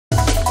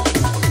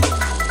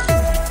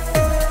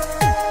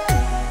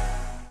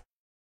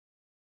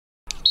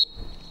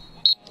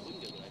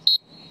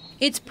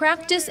It's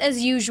practice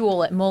as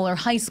usual at Moeller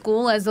High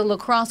School as the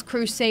lacrosse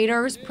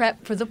Crusaders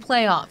prep for the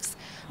playoffs.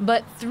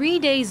 But 3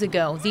 days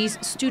ago, these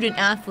student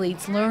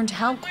athletes learned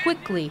how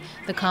quickly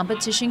the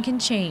competition can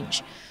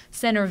change.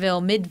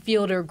 Centerville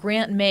midfielder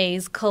Grant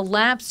Mays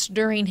collapsed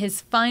during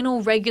his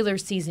final regular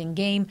season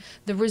game,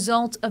 the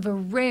result of a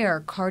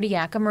rare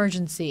cardiac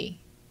emergency.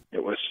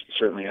 It was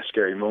certainly a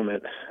scary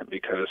moment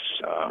because,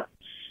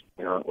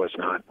 it was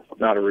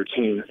not a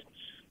routine,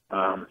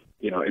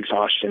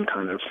 exhaustion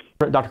kind of.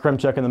 Dr.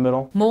 Kremchek in the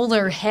middle.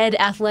 Moeller head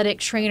athletic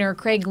trainer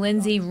Craig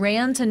Lindsay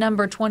ran to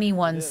number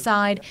 21's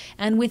side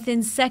and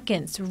within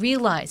seconds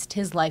realized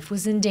his life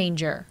was in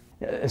danger.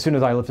 As soon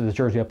as I lifted the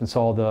jersey up and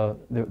saw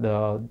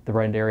the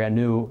right area, I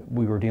knew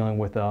we were dealing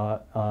with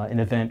an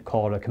event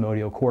called a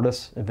commodio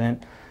cordis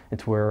event.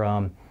 It's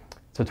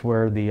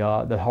where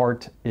the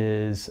heart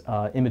is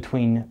in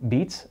between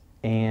beats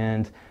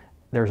and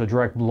there's a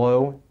direct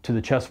blow to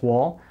the chest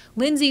wall.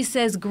 Lindsay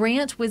says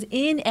Grant was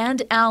in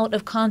and out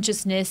of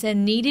consciousness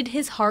and needed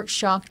his heart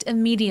shocked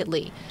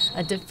immediately.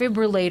 A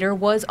defibrillator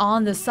was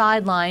on the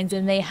sidelines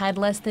and they had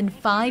less than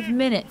 5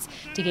 minutes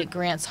to get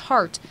Grant's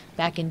heart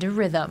back into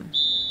rhythm.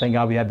 Thank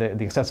God we had the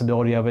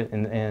accessibility of it,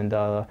 and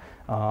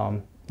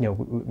we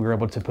were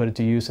able to put it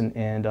to use, and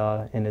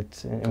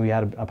we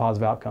had a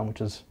positive outcome,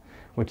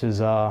 which is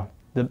the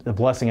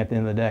blessing at the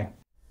end of the day.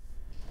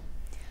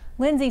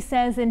 Lindsay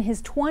says in his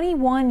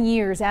 21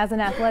 years as an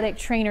athletic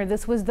trainer,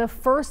 this was the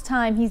first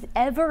time he's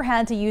ever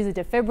had to use a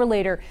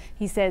defibrillator.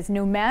 He says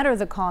no matter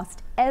the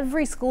cost,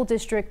 every school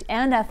district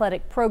and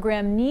athletic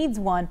program needs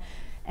one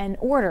in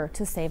order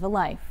to save a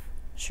life.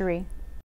 Cherie.